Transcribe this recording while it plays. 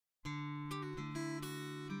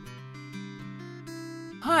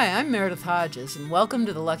Hi, I'm Meredith Hodges, and welcome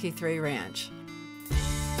to the Lucky 3 Ranch.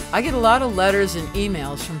 I get a lot of letters and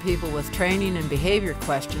emails from people with training and behavior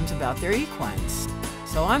questions about their equines.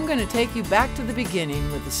 So I'm going to take you back to the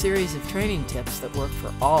beginning with a series of training tips that work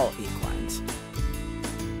for all equines.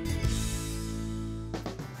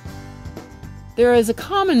 There is a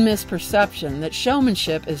common misperception that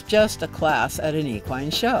showmanship is just a class at an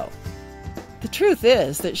equine show. The truth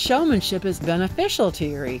is that showmanship is beneficial to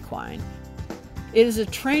your equine. It is a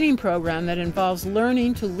training program that involves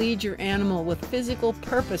learning to lead your animal with physical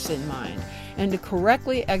purpose in mind and to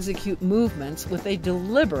correctly execute movements with a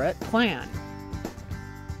deliberate plan.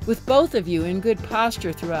 With both of you in good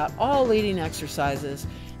posture throughout all leading exercises,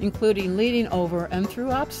 including leading over and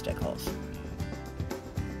through obstacles.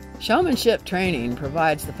 Showmanship training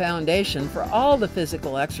provides the foundation for all the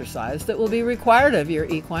physical exercise that will be required of your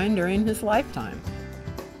equine during his lifetime.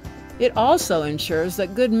 It also ensures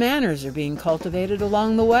that good manners are being cultivated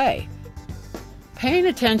along the way. Paying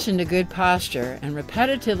attention to good posture and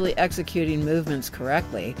repetitively executing movements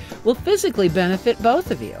correctly will physically benefit both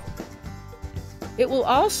of you. It will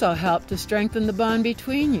also help to strengthen the bond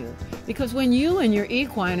between you, because when you and your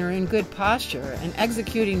equine are in good posture and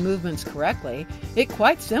executing movements correctly, it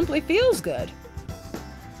quite simply feels good.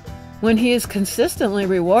 When he is consistently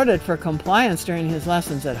rewarded for compliance during his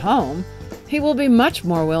lessons at home, he will be much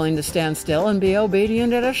more willing to stand still and be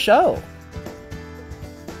obedient at a show.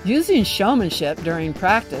 Using showmanship during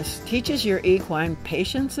practice teaches your equine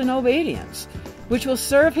patience and obedience, which will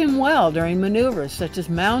serve him well during maneuvers such as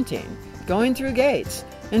mounting, going through gates,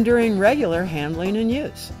 and during regular handling and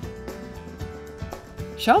use.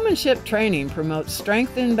 Showmanship training promotes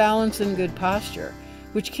strength in balance and good posture,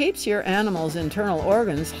 which keeps your animal's internal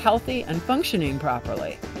organs healthy and functioning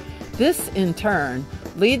properly. This, in turn,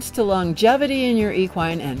 leads to longevity in your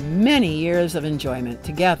equine and many years of enjoyment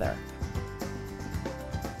together.